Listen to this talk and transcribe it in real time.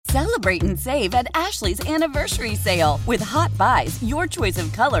Celebrate and save at Ashley's Anniversary Sale. With Hot Buys, your choice of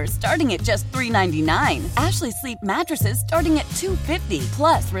colors starting at just $3.99. Ashley Sleep mattresses starting at $2.50.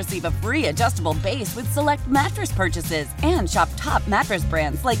 Plus, receive a free adjustable base with select mattress purchases. And shop top mattress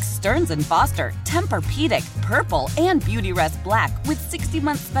brands like Stearns & Foster, Tempur-Pedic, Purple, and Beautyrest Black with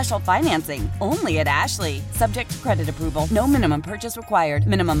 60-month special financing. Only at Ashley. Subject to credit approval. No minimum purchase required.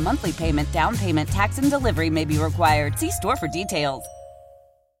 Minimum monthly payment, down payment, tax, and delivery may be required. See store for details.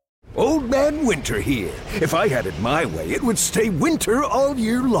 Old Man Winter here. If I had it my way, it would stay winter all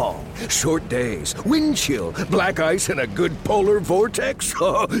year long. Short days, wind chill, black ice, and a good polar vortex.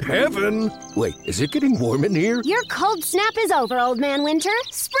 Oh, heaven. Wait, is it getting warm in here? Your cold snap is over, Old Man Winter.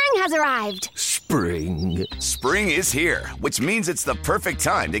 Spring has arrived. Spring. Spring is here, which means it's the perfect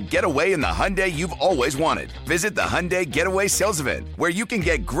time to get away in the Hyundai you've always wanted. Visit the Hyundai Getaway Sales Event, where you can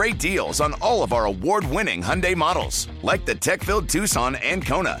get great deals on all of our award-winning Hyundai models, like the tech-filled Tucson and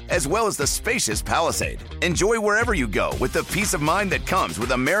Kona, as well as the spacious Palisade. Enjoy wherever you go with the peace of mind that comes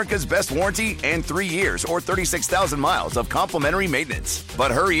with America's best warranty and 3 years or 36,000 miles of complimentary maintenance.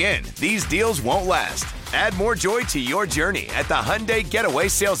 But hurry in, these deals won't last. Add more joy to your journey at the Hyundai Getaway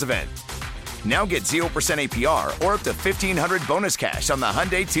Sales Event. Now get 0% APR or up to $1,500 bonus cash on the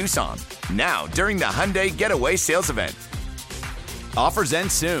Hyundai Tucson. Now, during the Hyundai Getaway Sales Event. Offers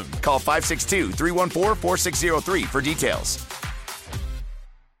end soon. Call 562-314-4603 for details.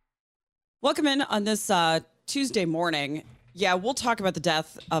 Welcome in on this Tuesday morning. Yeah, we'll talk about the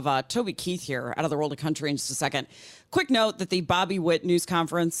death of Toby Keith here out of the world of country in just a second. Quick note that the Bobby Witt news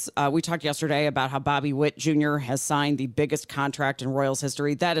conference, we talked yesterday about how Bobby Witt Jr. has signed the biggest contract in Royals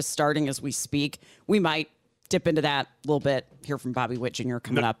history. That is starting as we speak. We might dip into that a little bit, hear from Bobby Witt Jr.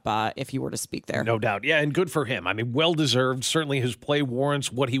 coming up if he were to speak there. No doubt. Yeah, and good for him. I mean, well-deserved. Certainly his play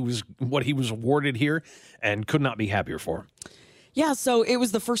warrants what he was awarded here, and could not be happier for him. Yeah, so it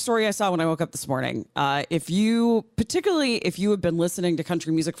was the first story I saw when I woke up this morning. Particularly if you have been listening to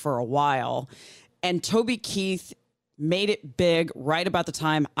country music for a while, and Toby Keith made it big right about the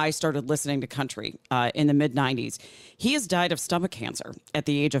time I started listening to country in the mid-'90s. He has died of stomach cancer at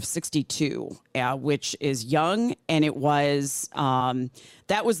the age of 62, which is young, and it was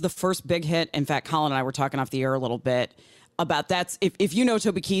that was the first big hit. In fact, Colin and I were talking off the air a little bit about if you know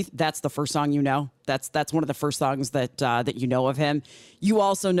Toby Keith, that's the first song you know. That's one of the first songs that you know of him. You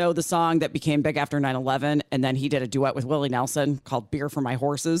also know the song that became big after 9/11, and then he did a duet with Willie Nelson called "Beer for My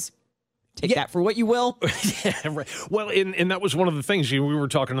Horses." Take that for what you will. Yeah, right. Well, and that was one of the things we were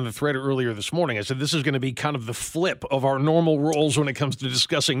talking on the thread earlier this morning. I said, this is going to be kind of the flip of our normal roles when it comes to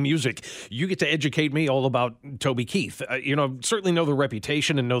discussing music. You get to educate me all about Toby Keith. Certainly know the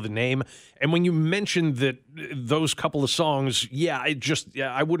reputation and know the name. And when you mentioned that those couple of songs,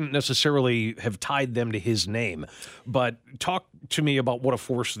 I wouldn't necessarily have tied them to his name. But talk to me about what a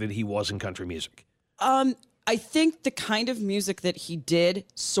force that he was in country music. I think the kind of music that he did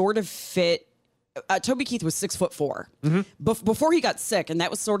sort of fit. Toby Keith was 6'4" before he got sick, and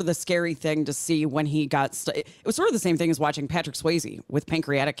that was sort of the scary thing to see when he got. It was sort of the same thing as watching Patrick Swayze with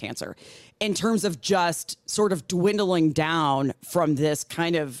pancreatic cancer, in terms of just sort of dwindling down from this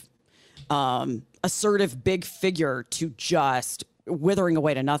kind of assertive big figure to just withering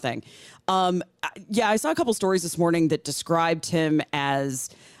away to nothing. I saw a couple stories this morning that described him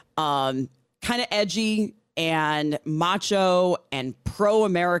as kind of edgy and macho and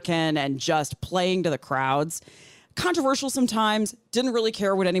pro-American and just playing to the crowds. Controversial sometimes, didn't really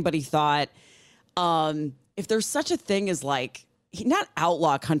care what anybody thought. If there's such a thing as not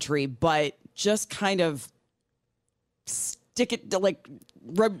outlaw country, but just kind of stick it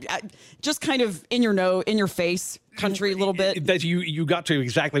just kind of in your face country a little bit. That you got to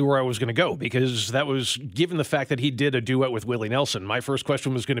exactly where I was going to go, because that was, given the fact that he did a duet with Willie Nelson, my first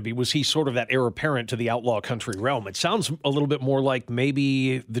question was going to be, was he sort of that heir apparent to the outlaw country realm? It sounds a little bit more like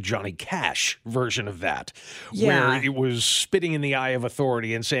maybe the Johnny Cash version of that, where it was spitting in the eye of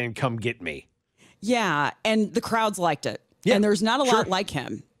authority and saying, come get me. Yeah, and the crowds liked it. Yeah, and there's not a lot like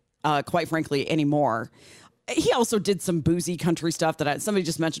him, quite frankly, anymore. He also did some boozy country stuff that somebody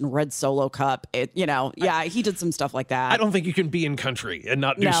just mentioned, Red Solo Cup. He did some stuff like that. I don't think you can be in country and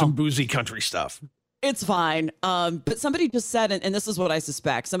not do some boozy country stuff. It's fine. But somebody just said, and this is what I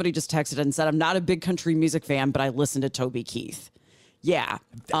suspect, somebody just texted and said, I'm not a big country music fan, but I listen to Toby Keith. Yeah.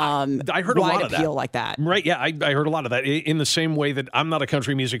 I heard a lot of that. Appeal like that. Right. Yeah. I heard a lot of that, in the same way that I'm not a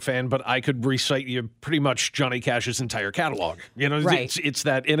country music fan, but I could recite you pretty much Johnny Cash's entire catalog. Right. It's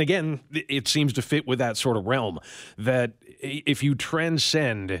that. And again, it seems to fit with that sort of realm, that if you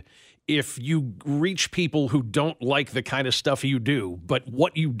transcend, if you reach people who don't like the kind of stuff you do, but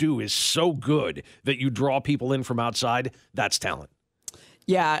what you do is so good that you draw people in from outside, that's talent.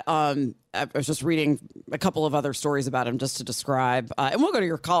 Yeah, I was just reading a couple of other stories about him just to describe, and we'll go to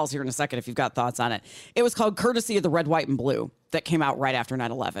your calls here in a second if you've got thoughts on it. It was called Courtesy of the Red, White, and Blue that came out right after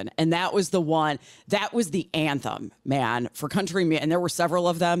 9/11. And that was the one, that was the anthem, man, for country. And there were several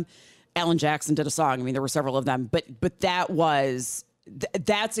of them. Alan Jackson did a song. I mean, there were several of them, but that was...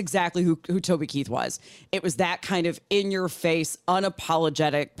 That's exactly who Toby Keith was. It was that kind of in-your-face,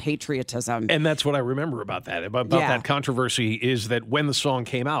 unapologetic patriotism. And that's what I remember about that. About that controversy is that when the song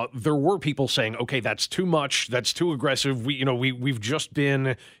came out, there were people saying, okay, that's too much. That's too aggressive. We've just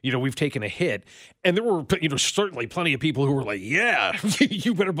been, we've taken a hit. And there were, certainly plenty of people who were like, yeah,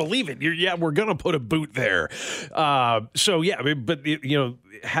 you better believe it. We're going to put a boot there.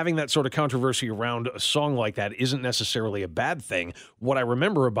 Having that sort of controversy around a song like that isn't necessarily a bad thing. What I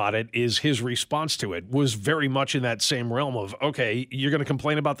remember about it is his response to it was very much in that same realm of, okay, you're going to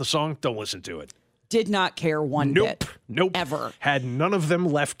complain about the song? Don't listen to it. Did not care one bit. Nope. Ever. Had none of them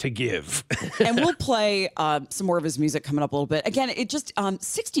left to give. And we'll play some more of his music coming up a little bit. Again, it just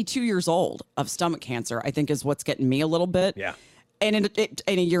 62 years old of stomach cancer, I think, is what's getting me a little bit. Yeah. And in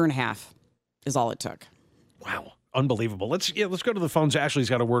a year and a half is all it took. Wow. Unbelievable. Let's go to the phones. Ashley's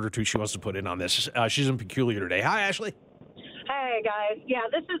got a word or two she wants to put in on this. She's in Peculiar today. Hi, Ashley. Hey, guys. Yeah,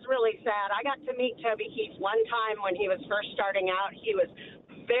 this is really sad. I got to meet Toby Keith one time when he was first starting out. He was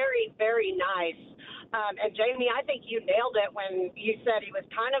very, very nice. And Jamie, I think you nailed it when you said he was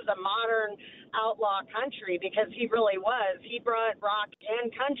kind of the modern outlaw country, because he really was. He brought rock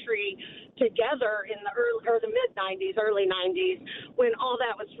and country together in the mid 90s, early 90s, when all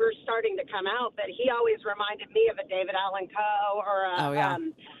that was first starting to come out. But he always reminded me of a David Allan Coe or a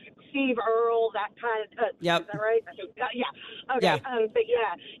Steve Earle, that kind of. Yep. Is that right? Yeah. Okay. Yeah. But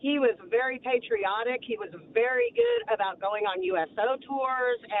yeah, he was very patriotic. He was very good about going on USO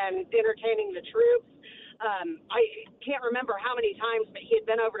tours and entertaining the troops. I can't remember how many times, but he had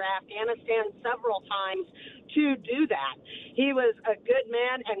been over to Afghanistan several times to do that. He was a good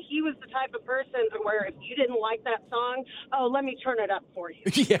man, and he was the type of person where if you didn't like that song, let me turn it up for you.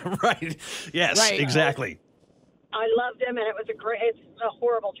 Yeah, right. Yes, right. Exactly. I loved him, and it's a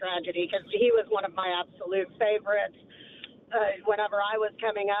horrible tragedy because he was one of my absolute favorites. Whenever I was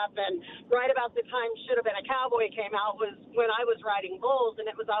coming up, and right about the time Should Have Been a Cowboy came out was when I was riding bulls, and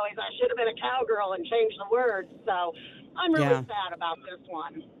it was always I should have been a cowgirl and changed the words. So I'm really sad about this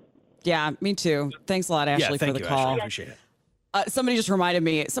one. Yeah, me too. Thanks a lot, Ashley, for the call. Ashley. Appreciate it. Somebody just reminded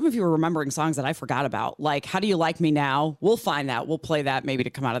me, some of you are remembering songs that I forgot about, like How Do You Like Me Now? We'll find that. We'll play that maybe to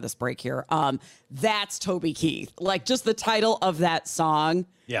come out of this break here. That's Toby Keith. Like, just the title of that song.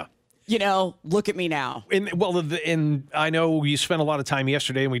 Yeah. Look at me now. And I know you spent a lot of time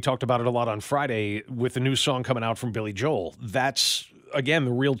yesterday, and we talked about it a lot on Friday with the new song coming out from Billy Joel. That's, again,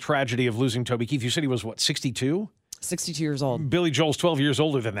 the real tragedy of losing Toby Keith. You said he was, 62? 62 years old. Billy Joel's 12 years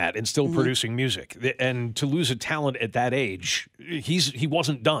older than that and still producing music. And to lose a talent at that age, he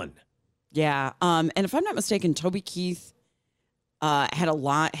wasn't done. Yeah. And if I'm not mistaken, Toby Keith had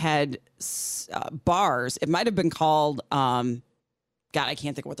bars. It might have been called... God, I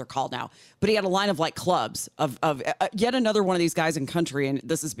can't think of what they're called now. But he had a line of clubs of yet another one of these guys in country, and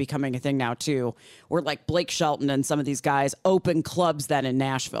this is becoming a thing now too, where Blake Shelton and some of these guys open clubs then in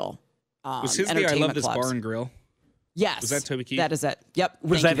Nashville. Was his the I Love This Bar and Grill? Yes. Was that Toby Keith? That is it. Yep.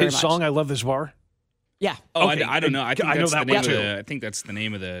 Was that his song, I Love This Bar? Yeah. Oh, okay. I don't know. I know that one too. I think that's the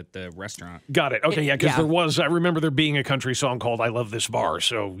name of the restaurant. Got it. Okay, because there was, I remember there being a country song called I Love This Bar.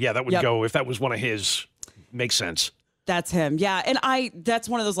 So, yeah, that would go, if that was one of his, makes sense. That's him. Yeah. And that's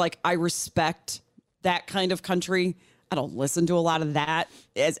one of those, I respect that kind of country. I don't listen to a lot of that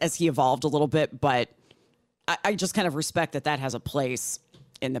as he evolved a little bit, but I just kind of respect that has a place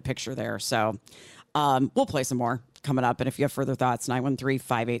in the picture there. So we'll play some more coming up. And if you have further thoughts,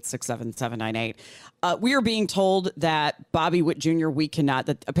 913-586-7798. We are being told that Bobby Witt Jr.,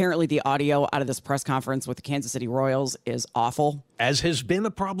 that apparently the audio out of this press conference with the Kansas City Royals is awful. As has been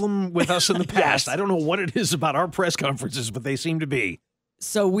a problem with us in the past. Yes. I don't know what it is about our press conferences, but they seem to be.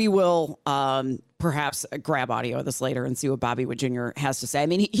 So we will perhaps grab audio of this later and see what Bobby Witt Jr. has to say. I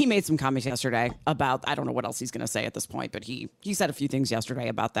mean, he made some comments yesterday about, I don't know what else he's going to say at this point, but he said a few things yesterday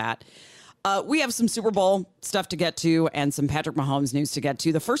about that. We have some Super Bowl stuff to get to and some Patrick Mahomes news to get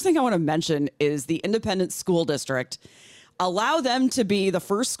to. The first thing I want to mention is the Independent School District. Allow them to be the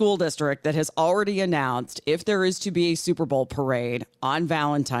first school district that has already announced if there is to be a Super Bowl parade on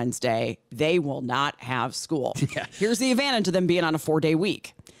Valentine's Day, they will not have school. Yeah. Here's the advantage of them being on a 4-day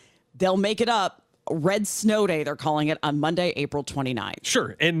week. They'll make it up Red Snow Day, they're calling it, on Monday, April 29th.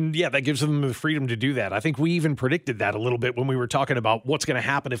 Sure. And yeah, that gives them the freedom to do that. I think we even predicted that a little bit when we were talking about what's going to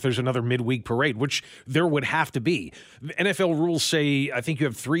happen if there's another midweek parade, which there would have to be. The NFL rules say, I think you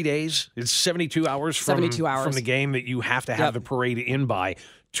have 3 days. It's 72 hours from the game that you have to have the parade in by,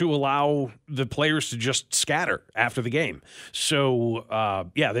 to allow the players to just scatter after the game. So,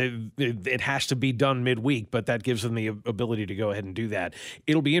 it has to be done midweek, but that gives them the ability to go ahead and do that.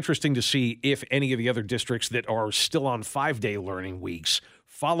 It'll be interesting to see if any of the other districts that are still on 5-day learning weeks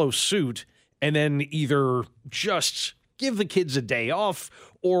follow suit and then either just give the kids a day off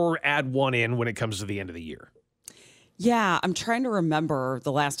or add one in when it comes to the end of the year. Yeah, I'm trying to remember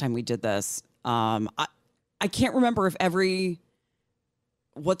the last time we did this. I can't remember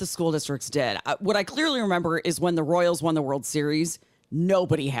what the school districts did. What I clearly remember is when the Royals won the World Series,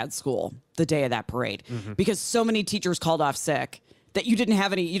 nobody had school the day of that parade because so many teachers called off sick that you didn't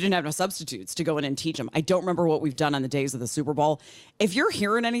have no substitutes to go in and teach them. I don't remember what we've done on the days of the Super Bowl. If you're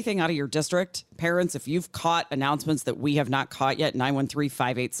hearing anything out of your district, parents, if you've caught announcements that we have not caught yet,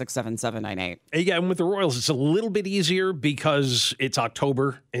 913-586-7798. Yeah, and with the Royals, it's a little bit easier because it's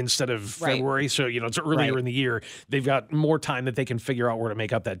October instead of February. So, it's earlier in the year. They've got more time that they can figure out where to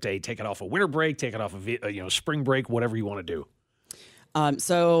make up that day. Take it off a winter break, take it off a spring break, whatever you want to do.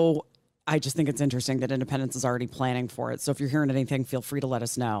 So I just think it's interesting that Independence is already planning for it. So if you're hearing anything, feel free to let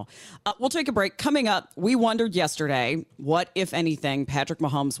us know. We'll take a break. Coming up, we wondered yesterday what, if anything, Patrick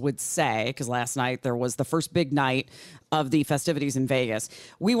Mahomes would say, because last night there was the first big night of the festivities in Vegas.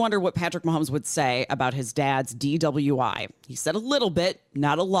 We wondered what Patrick Mahomes would say about his dad's DWI. He said a little bit,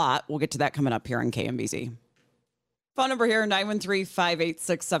 not a lot. We'll get to that coming up here on KMBZ. Phone number here,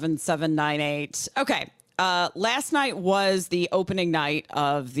 913-586-7798. Okay. Last night was the opening night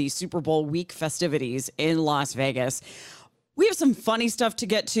of the Super Bowl week festivities in Las Vegas. We have some funny stuff to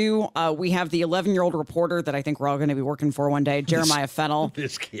get to. We have the 11-year-old reporter that I think we're all going to be working for one day, Jeremiah Fennell.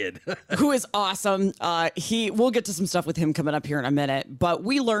 This kid. Who is awesome. We'll get to some stuff with him coming up here in a minute. But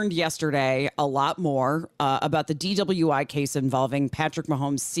we learned yesterday a lot more about the DWI case involving Patrick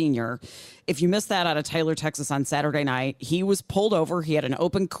Mahomes Sr. If you missed that out of Tyler, Texas on Saturday night, he was pulled over. He had an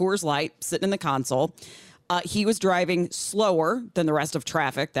open Coors Light sitting in the console. He was driving slower than the rest of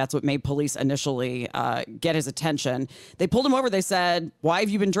traffic. That's what made police initially get his attention. They pulled him over. They said, "Why have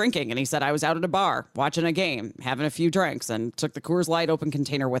you been drinking?" And he said, "I was out at a bar watching a game, having a few drinks," and took the Coors Light open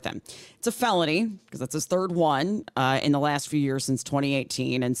container with him. It's a felony because that's his third one in the last few years since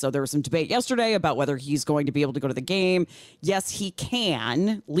 2018. And so there was some debate yesterday about whether he's going to be able to go to the game. Yes, he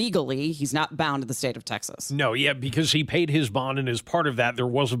can legally. He's not bound to the state of Texas. No, yeah, because he paid his bond, and as part of that, there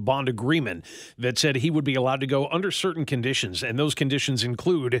was a bond agreement that said he would be allowed to go under certain conditions, and those conditions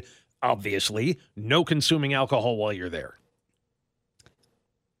include, obviously, no consuming alcohol while you're there.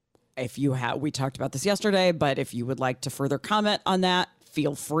 We talked about this yesterday, but if you would like to further comment on that,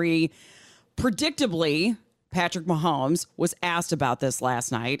 feel free. Predictably, Patrick Mahomes was asked about this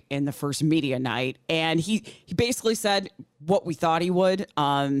last night in the first media night, and he basically said what we thought he would.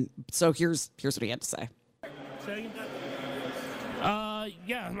 So here's what he had to say.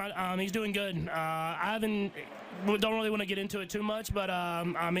 He's doing good. Don't really want to get into it too much, but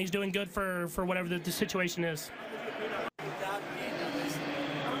he's doing good for whatever the situation is.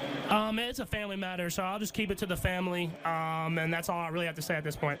 It's a family matter, so I'll just keep it to the family, and that's all I really have to say at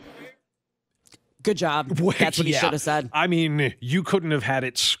this point. Good job. That's what he should have said. I mean, you couldn't have had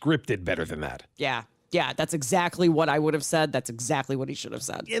it scripted better than that. Yeah, that's exactly what I would have said. That's exactly what he should have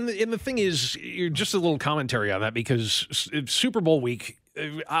said. And the thing is, just a little commentary on that, because Super Bowl week,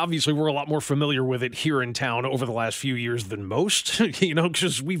 obviously we're a lot more familiar with it here in town over the last few years than most,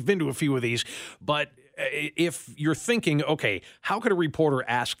 because we've been to a few of these. But if you're thinking, okay, how could a reporter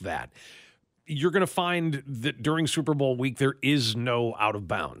ask that? You're going to find that during Super Bowl week, there is no out of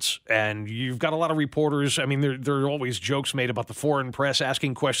bounds. And you've got a lot of reporters. I mean, there are always jokes made about the foreign press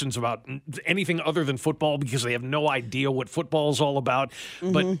asking questions about anything other than football because they have no idea what football is all about.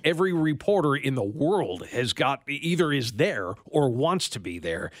 Mm-hmm. But every reporter in the world has got either is there or wants to be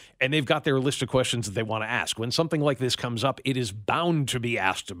there. And they've got their list of questions that they want to ask. When something like this comes up, it is bound to be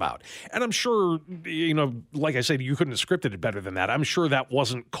asked about. And I'm sure, like I said, you couldn't have scripted it better than that. I'm sure that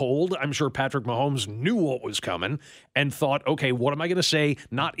wasn't cold. I'm sure Patrick Mahomes knew what was coming and thought, okay, what am I going to say?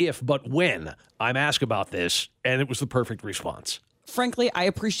 Not if, but when I'm asked about this. And it was the perfect response. Frankly, I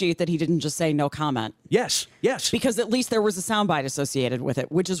appreciate that he didn't just say no comment. Yes. Because at least there was a soundbite associated with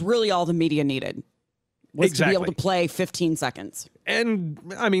it, which is really all the media needed. was to be able to play 15 seconds. And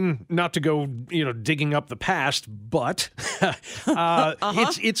I mean, not to go, digging up the past, but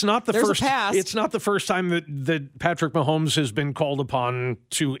it's not the first. It's not the first time that Patrick Mahomes has been called upon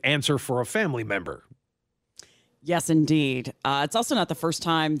to answer for a family member. Yes, indeed. It's also not the first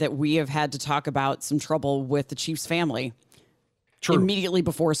time that we have had to talk about some trouble with the Chiefs family. True. Immediately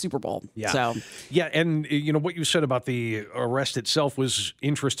before a Super Bowl. Yeah. So. Yeah, and what you said about the arrest itself was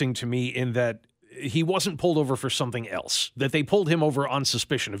interesting to me in that he wasn't pulled over for something else, that they pulled him over on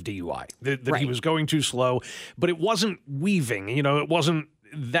suspicion of DUI, that he was going too slow, but it wasn't weaving, it wasn't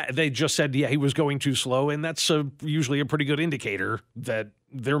that they just said, he was going too slow, and that's usually a pretty good indicator that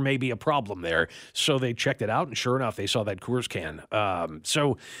there may be a problem there. So they checked it out, and sure enough, they saw that Coors can.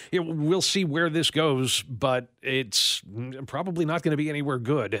 So we'll see where this goes, but it's probably not going to be anywhere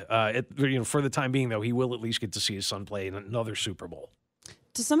good. For the time being, though, he will at least get to see his son play in another Super Bowl.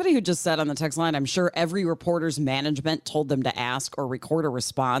 To somebody who just said on the text line, I'm sure every reporter's management told them to ask or record a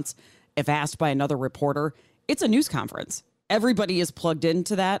response if asked by another reporter. It's a news conference. Everybody is plugged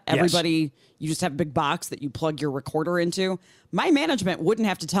into that. Everybody, you just have a big box that you plug your recorder into. My management wouldn't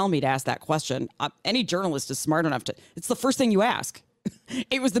have to tell me to ask that question. Any journalist is smart enough to. It's the first thing you ask.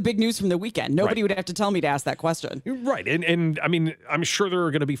 It was the big news from the weekend. Nobody would have to tell me to ask that question. Right. And I mean, I'm sure there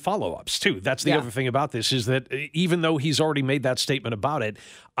are going to be follow-ups too. That's the other thing about this is that even though he's already made that statement about it,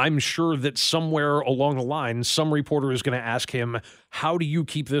 I'm sure that somewhere along the line, some reporter is going to ask him, how do you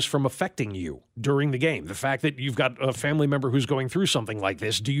keep this from affecting you during the game? The fact that you've got a family member who's going through something like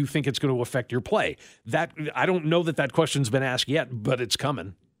this, do you think it's going to affect your play? I don't know that question's been asked yet, but it's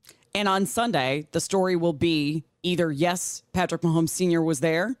coming. And on Sunday, the story will be either yes, Patrick Mahomes Sr. was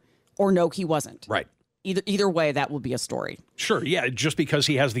there, or no, he wasn't. Right. Either way, that will be a story. Sure, yeah, just because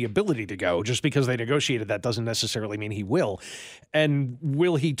he has the ability to go, just because they negotiated that doesn't necessarily mean he will. And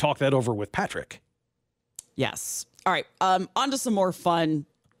will he talk that over with Patrick? Yes. All right, on to some more fun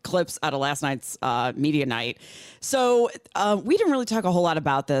clips out of last night's media night. So we didn't really talk a whole lot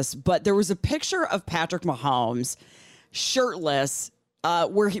about this, but there was a picture of Patrick Mahomes shirtless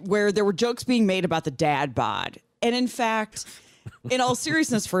where there were jokes being made about the dad bod. And in fact, in all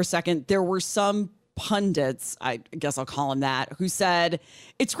seriousness for a second, there were some pundits, I guess I'll call him that, who said,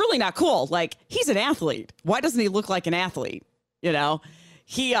 it's really not cool. Like, he's an athlete. Why doesn't he look like an athlete?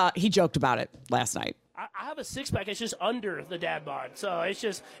 He joked about it last night. I have a six-pack. It's just under the dad bod. So it's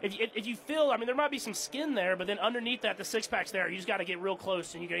just, if you feel, there might be some skin there, but then underneath that, the six-pack's there. You just got to get real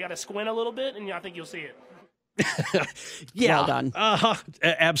close, and you got to squint a little bit, and I think you'll see it. Yeah, well done.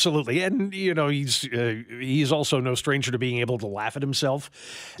 Absolutely. And, he's also no stranger to being able to laugh at himself.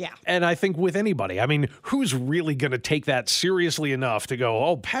 Yeah. And I think with anybody, who's really going to take that seriously enough to go,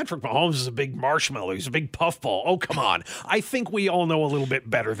 oh, Patrick Mahomes is a big marshmallow. He's a big puffball. Oh, come on. I think we all know a little bit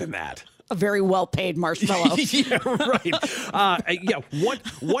better than that. A very well-paid marshmallow. Yeah, right.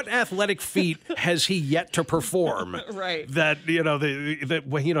 What athletic feat has he yet to perform? Right. That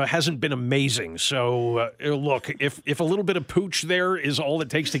hasn't been amazing. So look, if a little bit of pooch there is all it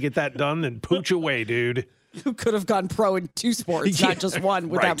takes to get that done, then pooch away, dude. Who could have gone pro in two sports, not just one,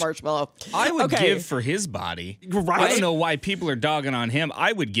 with that marshmallow. I would give for his body. Right. I don't know why people are dogging on him.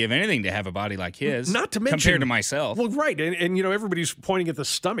 I would give anything to have a body like his. Not to mention, compared to myself. Well, right. And everybody's pointing at the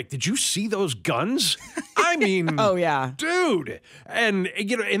stomach. Did you see those guns? Oh, yeah. Dude. And,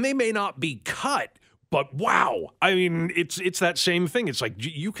 and they may not be cut, but wow. It's that same thing. It's like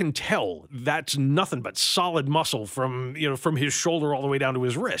you can tell that's nothing but solid muscle from his shoulder all the way down to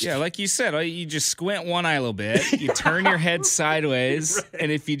his wrist. Yeah, like you said, you just squint one eye a little bit, you turn your head sideways, right.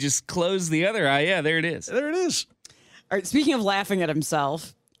 And if you just close the other eye, there it is. There it is. All right, speaking of laughing at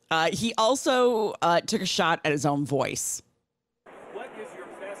himself, he also took a shot at his own voice. What is your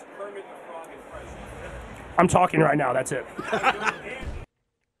best Kermit the Frog impression? I'm talking right now, that's it.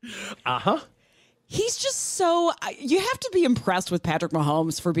 Uh-huh. He's just so, you have to be impressed with Patrick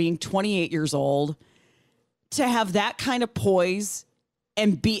Mahomes for being 28 years old, to have that kind of poise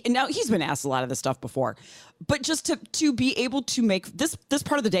and now he's been asked a lot of this stuff before, but just to be able to make this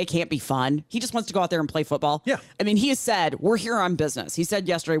part of the day can't be fun. He just wants to go out there and play football. Yeah. He has said, we're here on business. He said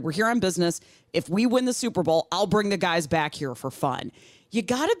yesterday, we're here on business. If we win the Super Bowl, I'll bring the guys back here for fun. You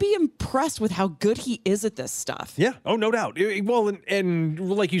got to be impressed with how good he is at this stuff. Yeah. Oh, no doubt. Well, and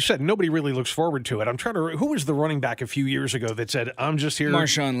like you said, nobody really looks forward to it. I'm trying to, who was the running back a few years ago that said, I'm just here.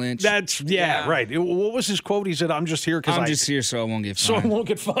 Marshawn Lynch. That's, yeah, right. What was his quote? He said, I'm just here because I'm just here so I won't get fined. So I won't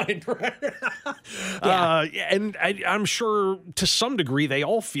get fined. Right? And I'm sure to some degree they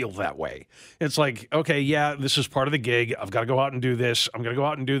all feel that way. It's like, okay, yeah, this is part of the gig. I've got to go out and do this. I'm going to go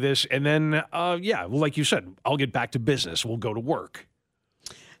out and do this. And then, like you said, I'll get back to business. We'll go to work.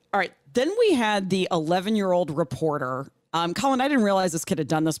 All right. Then we had the 11-year-old reporter. Colin, I didn't realize this kid had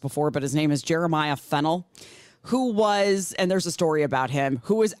done this before, but his name is Jeremiah Fennell, who was, and there's a story about him,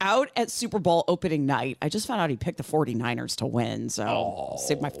 who was out at Super Bowl opening night. I just found out he picked the 49ers to win, so I'll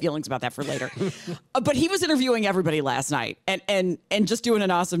save my feelings about that for later. But he was interviewing everybody last night and just doing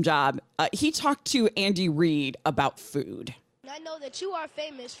an awesome job. He talked to Andy Reid about food. I know that you are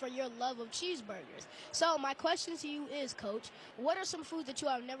famous for your love of cheeseburgers. So my question to you is, Coach, what are some foods that you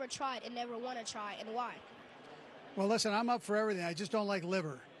have never tried and never want to try, and why? Well, listen, I'm up for everything. I just don't like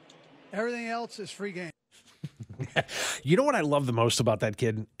liver. Everything else is free game. You know what I love the most about that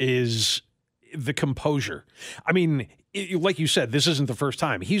kid is the composure. I mean, like you said, this isn't the first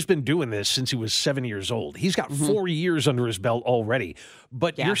time. He's been doing this since he was 7 years old. He's got 4 years under his belt already.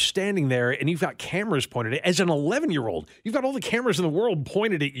 But you're standing there and you've got cameras pointed at, as an 11-year-old, you've got all the cameras in the world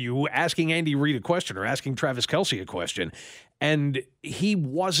pointed at you, asking Andy Reid a question or asking Travis Kelce a question. And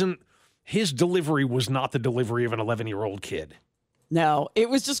his delivery was not the delivery of an 11-year-old kid. No, it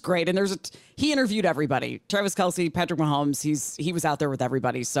was just great. And he interviewed everybody. Travis Kelce, Patrick Mahomes, he was out there with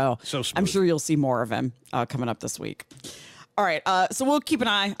everybody. So I'm sure you'll see more of him coming up this week. All right. So we'll keep an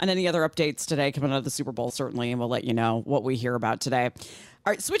eye on any other updates today coming out of the Super Bowl, certainly, and we'll let you know what we hear about today.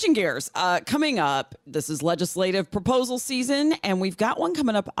 All right, switching gears. Coming up, this is legislative proposal season, and we've got one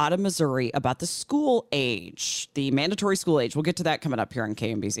coming up out of Missouri about the school age, the mandatory school age. We'll get to that coming up here on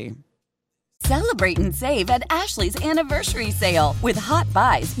KMBZ. Celebrate and save at Ashley's Anniversary Sale. With Hot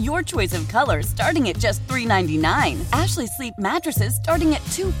Buys, your choice of colors starting at just $3.99. Ashley Sleep mattresses starting at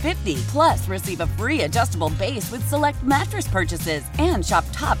 $2.50. Plus, receive a free adjustable base with select mattress purchases. And shop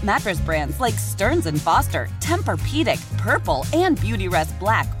top mattress brands like Stearns & Foster, Tempur-Pedic, Purple, and Beautyrest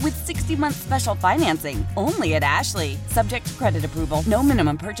Black with 60-month special financing. Only at Ashley. Subject to credit approval. No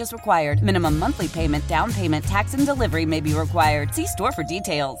minimum purchase required. Minimum monthly payment, down payment, tax, and delivery may be required. See store for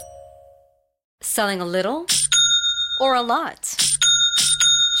details. Selling a little or a lot?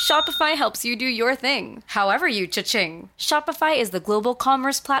 Shopify helps you do your thing, however you cha-ching. Shopify is the global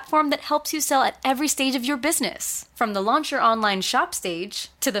commerce platform that helps you sell at every stage of your business. From the launch your online shop stage,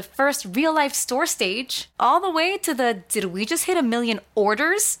 to the first real-life store stage, all the way to the did we just hit 1 million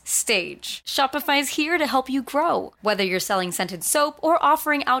orders stage. Shopify's here to help you grow. Whether you're selling scented soap or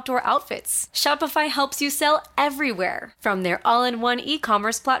offering outdoor outfits, Shopify helps you sell everywhere. From their all-in-one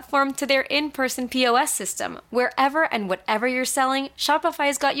e-commerce platform to their in-person POS system, wherever and whatever you're selling,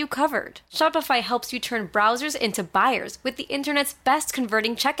 Shopify's got you covered. Shopify helps you turn browsers into buyers with the internet's best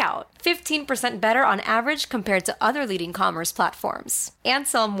converting checkout. 15% better on average compared to other leading commerce platforms. And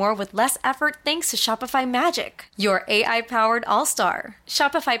sell more with less effort thanks to Shopify Magic, your AI-powered all-star.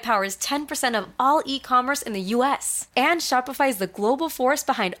 Shopify powers 10% of all e-commerce in the U.S. And Shopify is the global force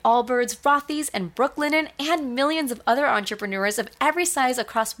behind Allbirds, Rothy's, and Brooklinen, and millions of other entrepreneurs of every size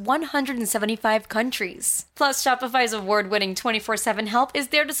across 175 countries. Plus, Shopify's award-winning 24/7 help is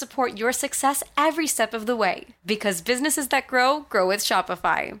there to support your success every step of the way. Because businesses that grow with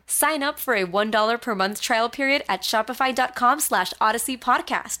Shopify. Sign up for a $1 per month trial period at shopify.com/Odyssey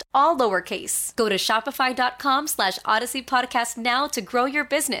Podcast, all lowercase. Go to shopify.com/Odyssey Podcast now to grow your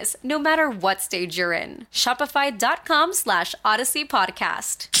business, no matter what stage you're in. Shopify.com/Odyssey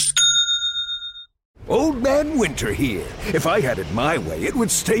Podcast. Old Man Winter here. If I had it my way, it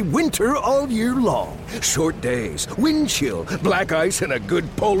would stay winter all year long. Short days, wind chill, black ice, and a good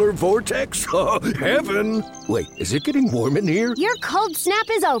polar vortex. Oh, heaven. Wait, is it getting warm in here? Your cold snap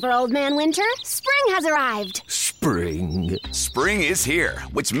is over, Old Man Winter. Spring has arrived. Spring. Spring is here,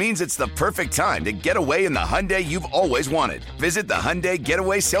 which means it's the perfect time to get away in the Hyundai you've always wanted. Visit the Hyundai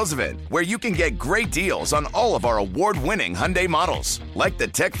Getaway Sales Event, where you can get great deals on all of our award-winning Hyundai models, like the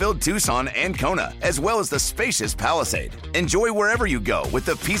tech-filled Tucson and Kona, as well as the spacious Palisade. Enjoy wherever you go with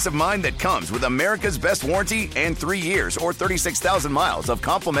the peace of mind that comes with America's best warranty and 3 years or 36,000 miles of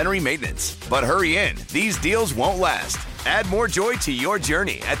complimentary maintenance. But hurry in, these deals won't last. Add more joy to your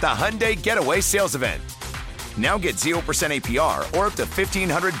journey at the Hyundai Getaway Sales Event. Now get 0% APR or up to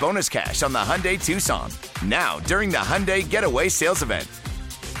 $1,500 bonus cash on the Hyundai Tucson. Now, during the Hyundai Getaway Sales Event.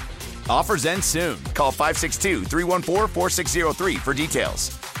 Offers end soon. Call 562-314-4603 for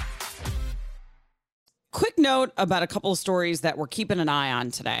details. Quick note about a couple of stories that we're keeping an eye on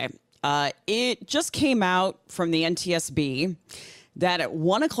today. It just came out from the NTSB that at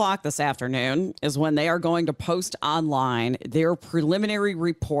 1 o'clock this afternoon is when they are going to post online their preliminary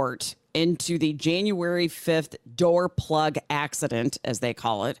report into the January 5th door plug accident, as they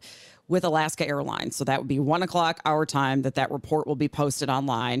call it, with Alaska Airlines. So that would be 1 o'clock our time that report will be posted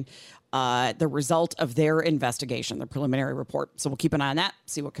online. The result of their investigation, the preliminary report. So we'll keep an eye on that,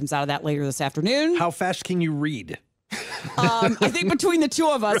 see what comes out of that later this afternoon. How fast can you read? I think between the two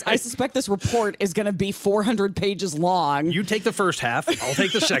of us, I suspect this report is going to be 400 pages long. You take the first half. I'll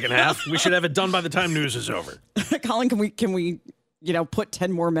take the second half. We should have it done by the time news is over. Colin, can we put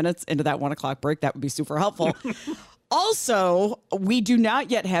 10 more minutes into that 1 o'clock break? That would be super helpful. Also, we do not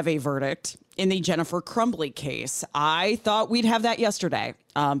yet have a verdict in the Jennifer Crumbly case. I thought we'd have that yesterday,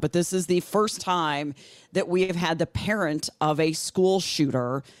 but this is the first time that we have had the parent of a school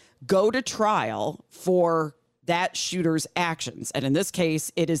shooter go to trial for that shooter's actions. And in this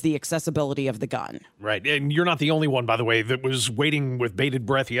case, it is the accessibility of the gun. Right. And you're not the only one, by the way, that was waiting with bated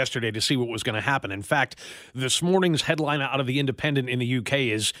breath yesterday to see what was going to happen. In fact, this morning's headline out of the Independent in the UK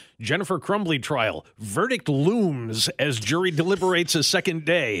is Jennifer Crumbly trial. Verdict looms as jury deliberates a second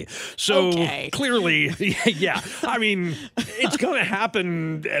day. So clearly, yeah. I mean, it's going to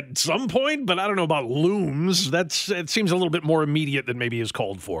happen at some point, but I don't know about looms. It seems a little bit more immediate than maybe is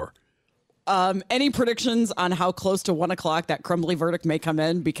called for. Any predictions on how close to 1 o'clock that Crumbly verdict may come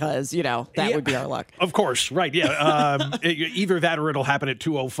in? Because, that would be our luck. Of course. Right. Yeah. Either that or it'll happen at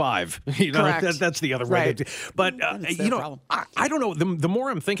 2:05. Correct. That's the other way. Right. But, I don't know. The more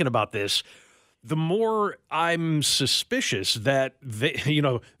I'm thinking about this, the more I'm suspicious that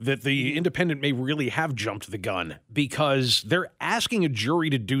that the Independent may really have jumped the gun, because they're asking a jury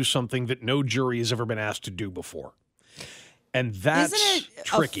to do something that no jury has ever been asked to do before. And that's Isn't it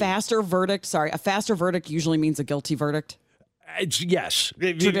tricky. A faster verdict usually means a guilty verdict? Yes.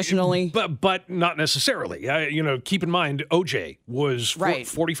 Traditionally. But not necessarily. Keep in mind, OJ was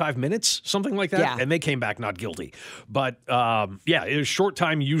 45 minutes, something like that. Yeah. And they came back not guilty. But a short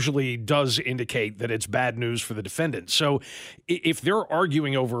time usually does indicate that it's bad news for the defendant. So if they're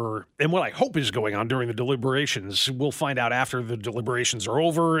arguing over, and what I hope is going on during the deliberations, we'll find out after the deliberations are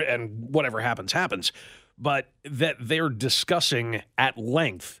over and whatever happens, happens. But that they're discussing at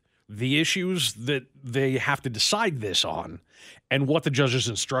length the issues that they have to decide this on and what the judge's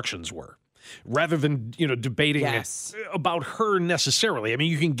instructions were, rather than, debating about her necessarily. I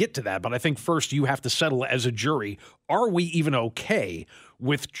mean, you can get to that, but I think first you have to settle as a jury, are we even okay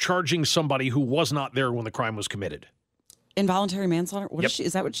with charging somebody who was not there when the crime was committed? Involuntary manslaughter?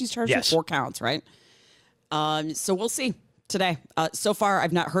 Is that what she's charged with? 4 counts, right? So we'll see today. So far,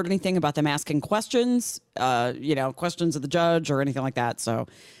 I've not heard anything about them asking questions, questions of the judge or anything like that. So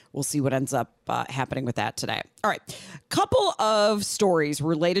we'll see what ends up happening with that today. All right. Couple of stories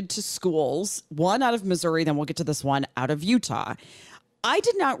related to schools. One out of Missouri, then we'll get to this one out of Utah. I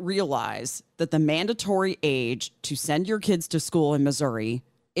did not realize that the mandatory age to send your kids to school in Missouri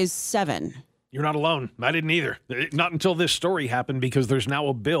is 7. You're not alone. I didn't either. Not until this story happened, because there's now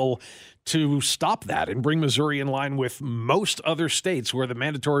a bill to stop that and bring Missouri in line with most other states where the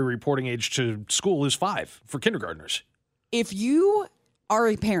mandatory reporting age to school is 5 for kindergartners. If you are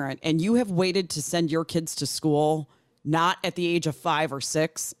a parent and you have waited to send your kids to school not at the age of 5 or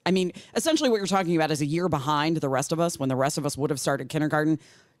 6, I mean, essentially what you're talking about is a year behind the rest of us when the rest of us would have started kindergarten.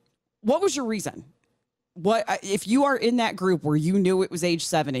 What was your reason? What if you are in that group where you knew it was age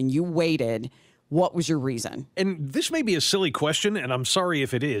 7 and you waited? What was your reason? And this may be a silly question, and I'm sorry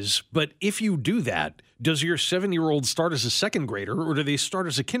if it is, but if you do that, does your 7-year-old start as a second grader, or do they start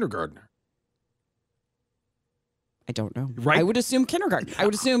as a kindergartner? I don't know. Right? I would assume kindergarten. I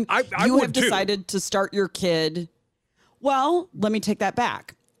would assume I you would have decided to start your kid. Well, let me take that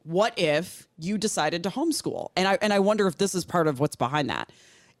back. What if you decided to homeschool? And I wonder if this is part of what's behind that.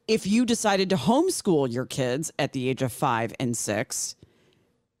 If you decided to homeschool your kids at the age of 5 and 6,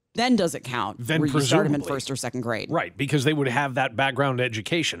 then does it count? Then where you start them in presumably. 1st or 2nd grade. Right, because they would have that background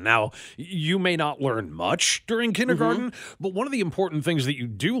education. Now, you may not learn much during kindergarten, but one of the important things that you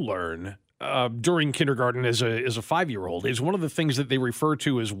do learn during kindergarten as a 5-year-old is one of the things that they refer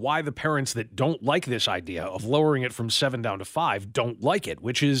to as why the parents that don't like this idea of lowering it from 7 down to 5 don't like it,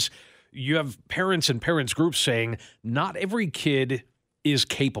 which is you have parents and parents groups saying not every kid is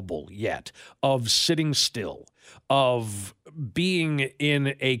capable yet of sitting still, of being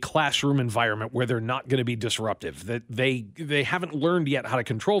in a classroom environment where they're not going to be disruptive, that they haven't learned yet how to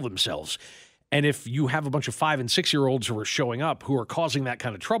control themselves. And if you have a bunch of 5 and 6-year-olds who are showing up who are causing that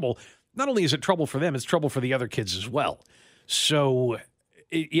kind of trouble, not only is it trouble for them, it's trouble for the other kids as well. So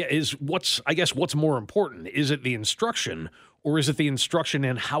what's more important? Is it the instruction, or is it the instruction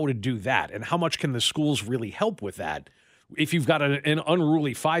in how to do that? And how much can the schools really help with that? If you've got an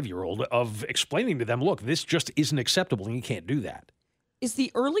unruly 5-year-old, of explaining to them, look, this just isn't acceptable and you can't do that. Is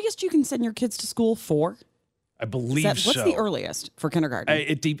the earliest you can send your kids to school 4? I believe so. What's the earliest for kindergarten?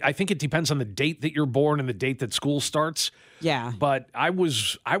 I think it depends on the date that you're born and the date that school starts. Yeah. But I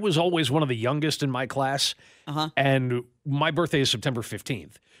was always one of the youngest in my class, and my birthday is September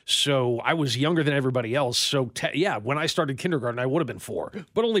 15th. So I was younger than everybody else. So when I started kindergarten, I would have been 4,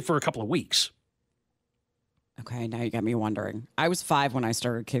 but only for a couple of weeks. Okay, now you got me wondering. I was 5 when I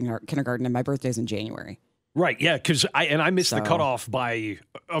started kindergarten, and my birthday's in January. Right, yeah, because I missed the cutoff by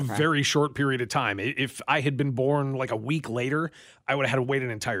a very short period of time. If I had been born like a week later, I would have had to wait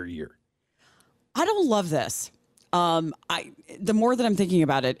an entire year. I don't love this. The more that I'm thinking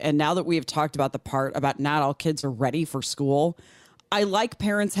about it, and now that we have talked about the part about not all kids are ready for school, I like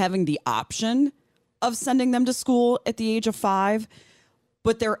parents having the option of sending them to school at the age of 5.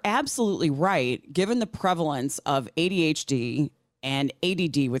 But they're absolutely right, given the prevalence of ADHD and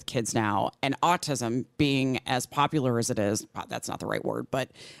ADD with kids now, and autism being as popular as it is. That's not the right word, but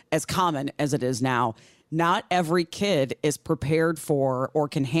as common as it is now. Not every kid is prepared for or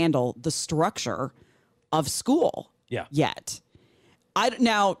can handle the structure of school yet.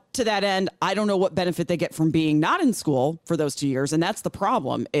 Now, to that end, I don't know what benefit they get from being not in school for those 2 years. And that's the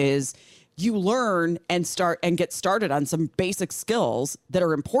problem is you learn and get started on some basic skills that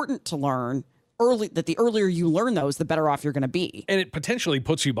are important to learn early, that the earlier you learn those, the better off you're going to be. And it potentially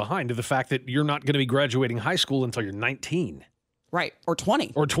puts you behind to the fact that you're not going to be graduating high school until you're 19. Right. Or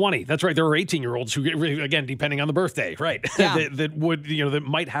 20. Or 20. That's right. There are 18-year-olds who, again, depending on the birthday, right? Yeah. that would, that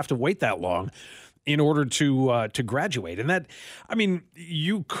might have to wait that long in order to graduate. And that, I mean,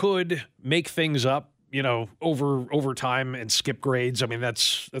 you could make things up, over time and skip grades. I mean,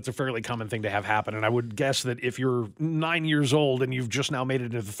 that's a fairly common thing to have happen. And I would guess that if you're 9 years old and you've just now made it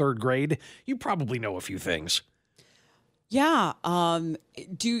into the 3rd grade, you probably know a few things. Yeah.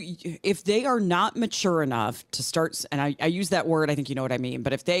 If they are not mature enough to start, and I use that word, I think you know what I mean,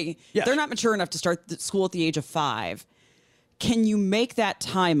 but if they're not mature enough to start school at the age of 5, can you make that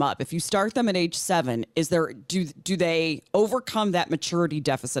time up? If you start them at age 7, do they overcome that maturity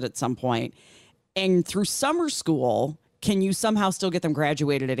deficit at some point? And through summer school, can you somehow still get them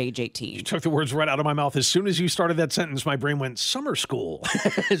graduated at age 18? You took the words right out of my mouth. As soon as you started that sentence, my brain went, summer school.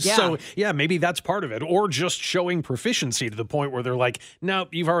 Yeah. So, maybe that's part of it. Or just showing proficiency to the point where they're like, no,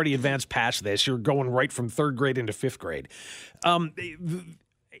 you've already advanced past this. You're going right from 3rd grade into 5th grade.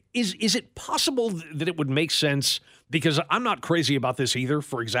 Is it possible that it would make sense? Because I'm not crazy about this either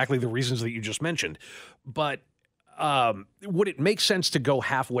for exactly the reasons that you just mentioned. But would it make sense to go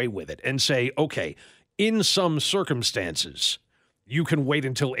halfway with it and say, okay, in some circumstances, you can wait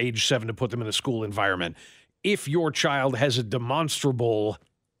until age 7 to put them in a school environment. If your child has a demonstrable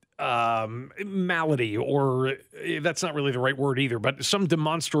malady, or that's not really the right word either, but some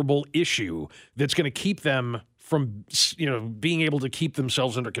demonstrable issue that's going to keep them from, being able to keep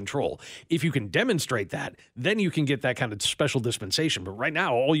themselves under control. If you can demonstrate that, then you can get that kind of special dispensation. But right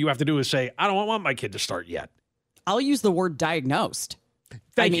now, all you have to do is say, I don't want my kid to start yet. I'll use the word diagnosed.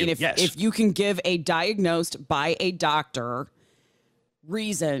 If you can give a diagnosed by a doctor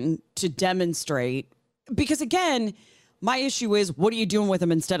reason to demonstrate, because again, my issue is, what are you doing with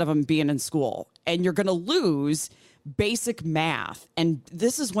them instead of them being in school? And you're going to lose basic math. And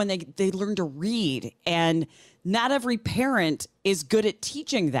this is when they learn to read. And not every parent is good at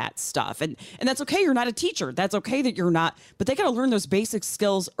teaching that stuff. And that's okay. You're not a teacher. That's okay that you're not, but they got to learn those basic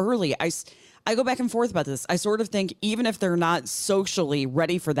skills early. I go back and forth about this. I sort of think even if they're not socially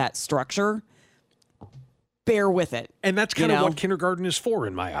ready for that structure, bear with it. And that's kind of what kindergarten is for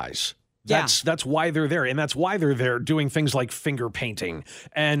in my eyes. That's why they're there. And that's why they're there doing things like finger painting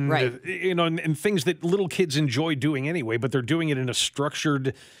and, and things that little kids enjoy doing anyway, but they're doing it in a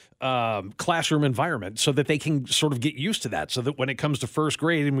structured classroom environment so that they can sort of get used to that. So that when it comes to 1st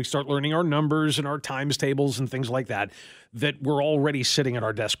grade and we start learning our numbers and our times tables and things like that, that we're already sitting at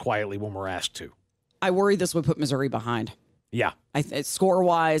our desk quietly when we're asked to. I worry this would put Missouri behind. Yeah.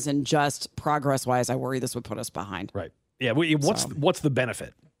 Score-wise and just progress-wise, I worry this would put us behind. Right. Yeah. What's the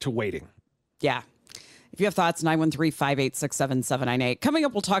benefit to waiting? Yeah. If you have thoughts, 913-586-7798. Coming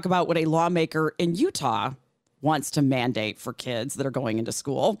up, we'll talk about what a lawmaker in Utah wants to mandate for kids that are going into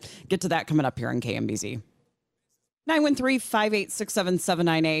school. Get to that coming up here on KMBZ.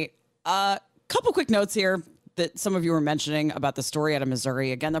 913-586-7798. Couple quick notes here that some of you were mentioning about the story out of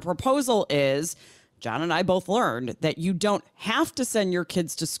Missouri. Again, the proposal is, John and I both learned, that you don't have to send your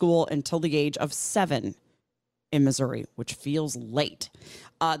kids to school until the age of 7 in Missouri, which feels late.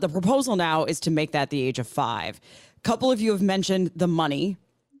 The proposal now is to make that the age of 5. A couple of you have mentioned the money.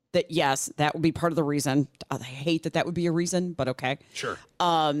 That, yes, that would be part of the reason. I hate that would be a reason, but okay. Sure.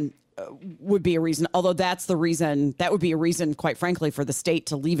 Would be a reason. Although that would be a reason, quite frankly, for the state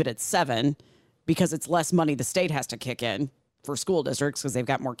to leave it at 7, because it's less money the state has to kick in for school districts because they've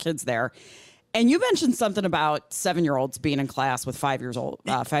got more kids there. And you mentioned something about 7-year-olds being in class with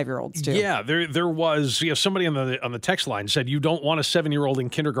 5-year-olds too. Yeah, there was somebody on the text line said you don't want a 7-year-old in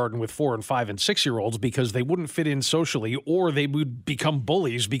kindergarten with 4 and 5 and 6-year-olds because they wouldn't fit in socially, or they would become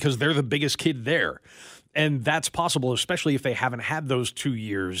bullies because they're the biggest kid there. And that's possible, especially if they haven't had those 2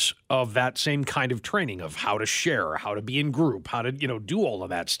 years of that same kind of training of how to share, how to be in group, how to do all of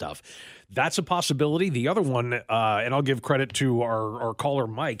that stuff. That's a possibility. The other one, and I'll give credit to our caller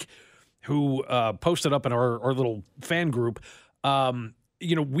Mike, who posted up in our little fan group.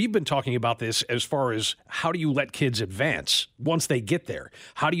 We've been talking about this as far as how do you let kids advance once they get there?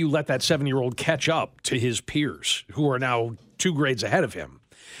 How do you let that 7-year-old catch up to his peers who are now 2 grades ahead of him?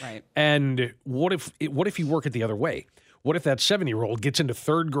 Right. And what if you work it the other way? What if that 7-year-old gets into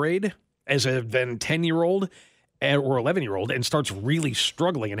 3rd grade as a then 10-year-old or 11-year-old and starts really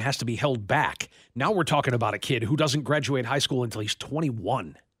struggling and has to be held back? Now we're talking about a kid who doesn't graduate high school until he's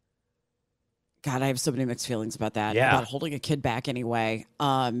 21. God, I have so many mixed feelings about that, Yeah. about holding a kid back anyway,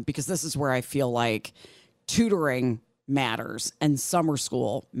 because this is where I feel like tutoring matters and summer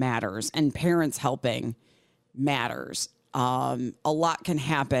school matters and parents helping matters. A lot can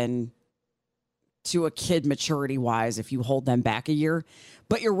happen to a kid maturity-wise if you hold them back a year.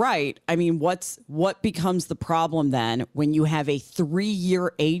 But you're right. I mean, what becomes the problem then when you have a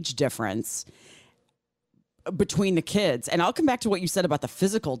 3-year age difference between the kids? And I'll come back to what you said about the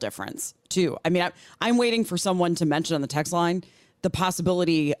physical difference too. I mean, I'm waiting for someone to mention on the text line the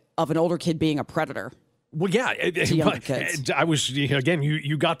possibility of an older kid being a predator. Well, yeah, I was, again,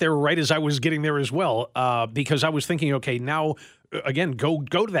 you got there right as I was getting there as well, because I was thinking, okay, now, again, go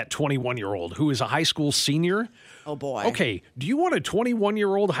to that 21-year-old who is a high school senior. Oh, boy. Okay, do you want a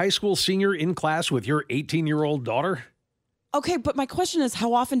 21-year-old high school senior in class with your 18-year-old daughter? Okay, but my question is,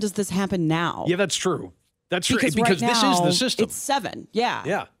 how often does this happen now? Yeah, that's true. That's true. Because Because right this now, is the system. It's 7. Yeah.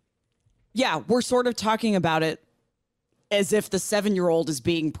 Yeah. Yeah, we're sort of talking about it as if the 7-year-old is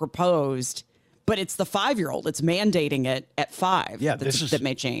being proposed, but it's the 5-year-old. It's mandating it at 5. Yeah, that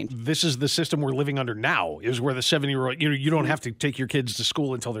may change. This is the system we're living under now, is where the 7-year-old, you don't have to take your kids to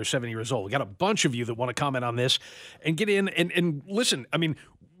school until they're 7 years old. We got a bunch of you that want to comment on this and get in and listen. I mean,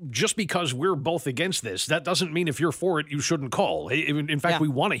 just because we're both against this, that doesn't mean if you're for it, you shouldn't call. In fact, we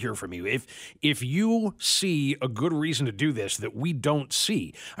want to hear from you. If you see a good reason to do this that we don't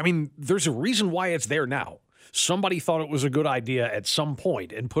see, I mean, there's a reason why it's there now. Somebody thought it was a good idea at some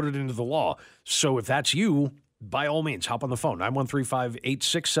point and put it into the law. So if that's you, by all means, hop on the phone,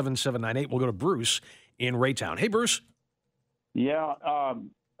 913-586-7798. We'll go to Bruce in Raytown. Hey, Bruce. Yeah,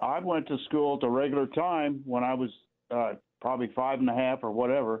 I went to school at the regular time when I was probably 5 and a half or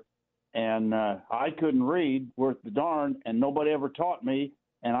whatever, and I couldn't read worth the darn, and nobody ever taught me,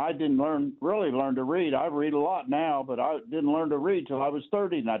 and I didn't really learn to read. I read a lot now, but I didn't learn to read till I was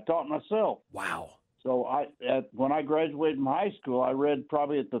 30, and I taught myself. Wow. So when I graduated from high school, I read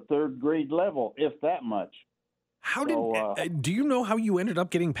probably at the 3rd grade level, if that much. Do you know how you ended up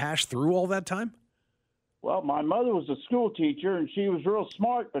getting passed through all that time? Well, my mother was a school teacher, and she was real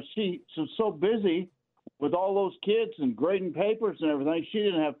smart, but she was so busy with all those kids and grading papers and everything, she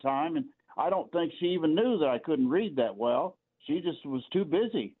didn't have time. And I don't think she even knew that I couldn't read that well. She just was too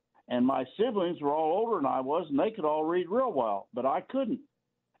busy. And my siblings were all older than I was, and they could all read real well, but I couldn't.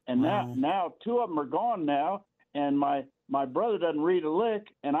 And now 2 of them are gone now, and my brother doesn't read a lick,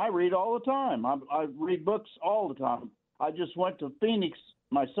 and I read all the time. I read books all the time. I just went to Phoenix.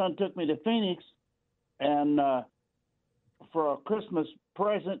 My son took me to Phoenix and for a Christmas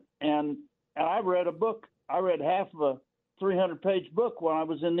present, and I read a book. I read half of a 300-page book when I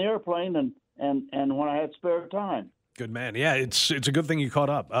was in the airplane and when I had spare time. Good man. Yeah, it's a good thing you caught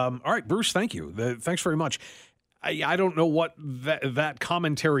up. All right, Bruce, thank you. Thanks very much. I don't know what that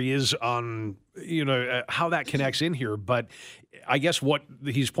commentary is on, how that connects in here, but I guess what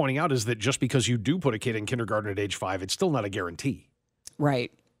he's pointing out is that just because you do put a kid in kindergarten at age 5, it's still not a guarantee.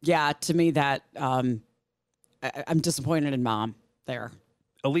 Right. Yeah, to me that I'm disappointed in Mom there.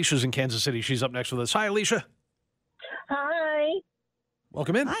 Alicia's in Kansas City. She's up next with us. Hi, Alicia. Hi.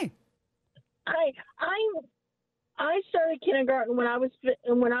 Welcome in. Hi. I started kindergarten when I was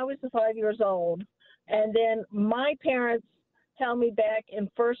 5 years old. And then my parents held me back in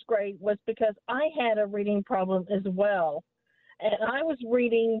 1st grade was because I had a reading problem as well. And I was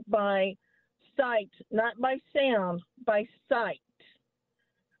reading by sight, not by sound, by sight.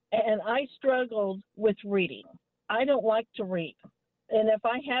 And I struggled with reading. I don't like to read. And if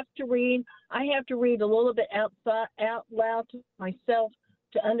I have to read, I have to read a little bit out loud to myself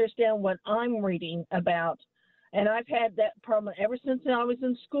to understand what I'm reading about. And I've had that problem ever since I was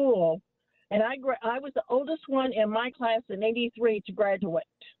in school. And I was the oldest one in my class in '83 to graduate.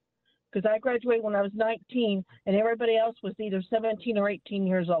 because I graduated when I was 19, and everybody else was either 17 or 18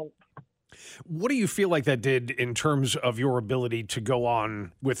 years old. What do you feel like that did in terms of your ability to go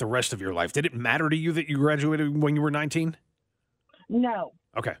on with the rest of your life? Did it matter to you that you graduated when you were 19? No.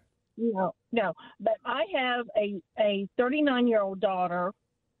 Okay. No. But I have a 39-year-old daughter.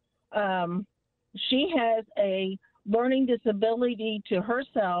 She has a learning disability to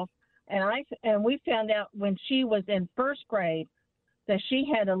herself, and we found out when she was in first grade that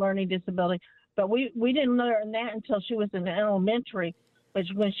she had a learning disability, but we didn't learn that until she was in elementary. But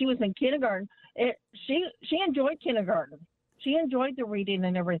when she was in kindergarten, she enjoyed kindergarten. She enjoyed the reading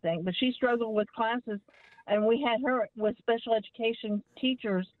and everything, but she struggled with classes, and we had her with special education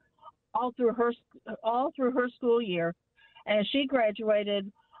teachers all through her school year, and she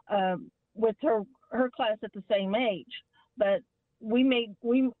graduated with her class at the same age. But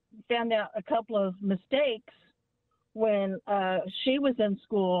we found out a couple of mistakes when she was in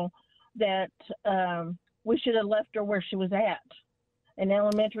school that we should have left her where she was at in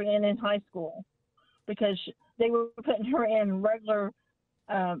elementary and in high school, because they were putting her in regular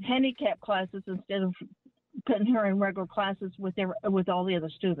handicap classes instead of putting her in regular classes with all the other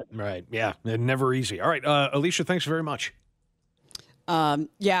students. Right. Yeah. Never easy. All right. Alicia, thanks very much. I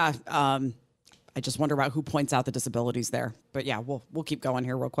just wonder about who points out the disabilities there. But yeah, we'll keep going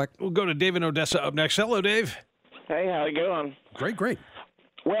here real quick. We'll go to Dave in Odessa up next. Hello, Dave. Hey, how you doing? Great.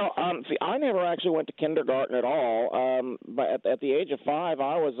 Well, see, I never actually went to kindergarten at all. But at the age of 5,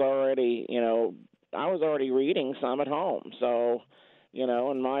 I was already reading some at home. So,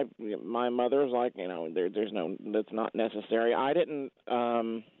 and my mother's like, that's not necessary. I didn't.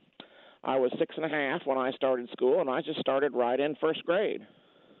 I was 6.5 when I started school, and I just started right in first grade.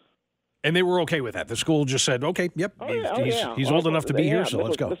 And they were okay with that. The school just said, okay, yep, he's old enough to be here, so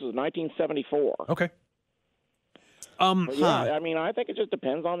let's go. This was 1974. Okay. I mean, I think it just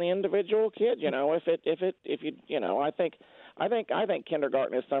depends on the individual kid. I think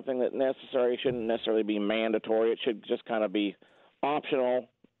kindergarten is something that shouldn't necessarily be mandatory. It should just kind of be optional,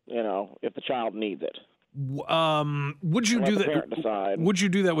 if the child needs it. Would you do that? Decide. Would you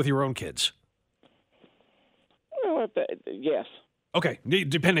do that with your own kids? Well, yes. Okay,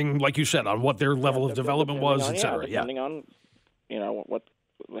 depending, like you said, on what their level of development was, et cetera. Depending on,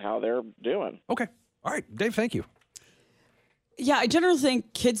 how they're doing. Okay. All right, Dave, thank you. Yeah, I generally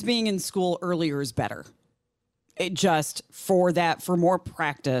think kids being in school earlier is better. It just for more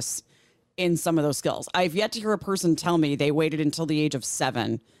practice in some of those skills. I've yet to hear a person tell me they waited until the age of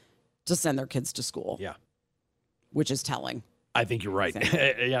 7 to send their kids to school. Yeah. Which is telling. I think you're right.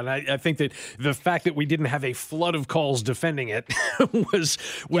 Yeah, and I think that the fact that we didn't have a flood of calls defending it was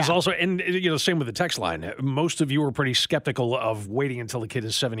also, and same with the text line. Most of you were pretty skeptical of waiting until the kid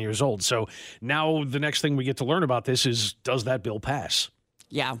is 7 years old. So now the next thing we get to learn about this is, does that bill pass?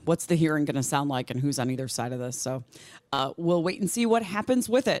 Yeah, what's the hearing going to sound like and who's on either side of this? So we'll wait and see what happens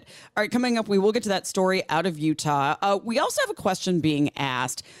with it. All right, coming up, we will get to that story out of Utah. We also have a question being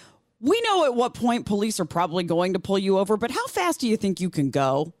asked. We know at what point police are probably going to pull you over, but how fast do you think you can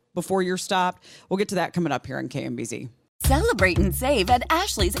go before you're stopped? We'll get to that coming up here on KMBZ. Celebrate and save at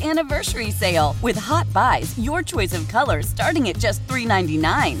Ashley's Anniversary Sale. With Hot Buys, your choice of colors starting at just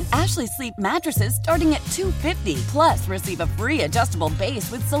 $3.99. Ashley Sleep mattresses starting at $2.50. Plus, receive a free adjustable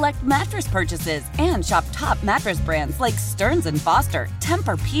base with select mattress purchases. And shop top mattress brands like Stearns & Foster,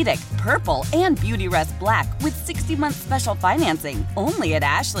 Tempur-Pedic, Purple, and Beautyrest Black with 60-month special financing. Only at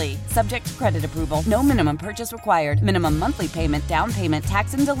Ashley. Subject to credit approval. No minimum purchase required. Minimum monthly payment, down payment,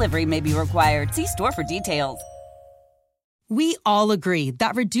 tax, and delivery may be required. See store for details. We all agree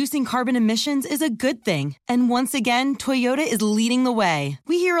that reducing carbon emissions is a good thing. And once again, Toyota is leading the way.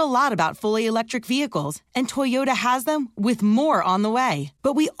 We hear a lot about fully electric vehicles, and Toyota has them with more on the way.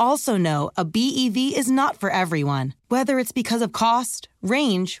 But we also know a BEV is not for everyone, whether it's because of cost,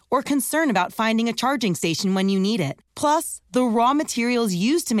 range, or concern about finding a charging station when you need it. Plus, the raw materials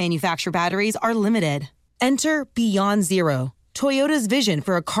used to manufacture batteries are limited. Enter Beyond Zero, Toyota's vision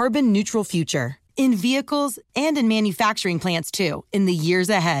for a carbon-neutral future. In vehicles and in manufacturing plants, too, in the years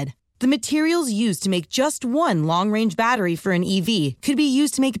ahead. The materials used to make just one long-range battery for an EV could be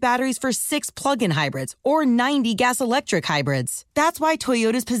used to make batteries for 6 plug-in hybrids or 90 gas-electric hybrids. That's why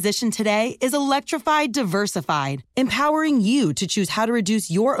Toyota's position today is electrified, diversified, empowering you to choose how to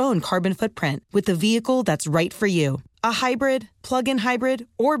reduce your own carbon footprint with the vehicle that's right for you. A hybrid, plug-in hybrid,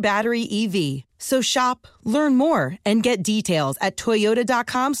 or battery EV. So shop, learn more, and get details at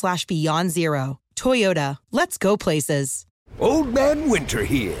toyota.com/beyondzero. Toyota, let's go places. Old Man Winter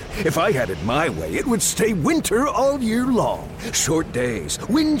here. If I had it my way, it would stay winter all year long. Short days,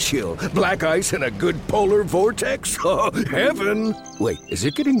 wind chill, black ice, and a good polar vortex. Oh, heaven! Wait, is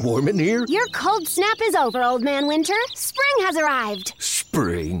it getting warm in here? Your cold snap is over, Old Man Winter. Spring has arrived.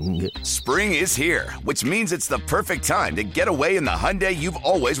 Spring. Spring is here, which means it's the perfect time to get away in the Hyundai you've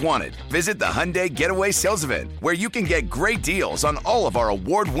always wanted. Visit the Hyundai Getaway Sales Event, where you can get great deals on all of our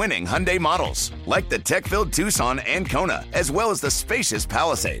award-winning Hyundai models, like the tech-filled Tucson and Kona, as well as the spacious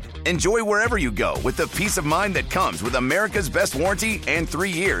Palisade. Enjoy wherever you go with the peace of mind that comes with America's best warranty and 3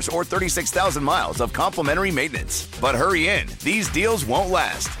 years or 36,000 miles of complimentary maintenance. But hurry in, these deals won't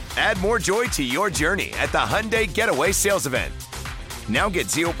last. Add more joy to your journey at the Hyundai Getaway Sales Event. Now get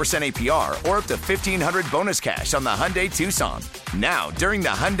 0% APR or up to $1,500 bonus cash on the Hyundai Tucson. Now, during the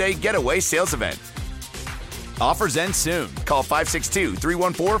Hyundai Getaway Sales Event. Offers end soon. Call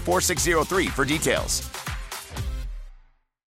 562-314-4603 for details.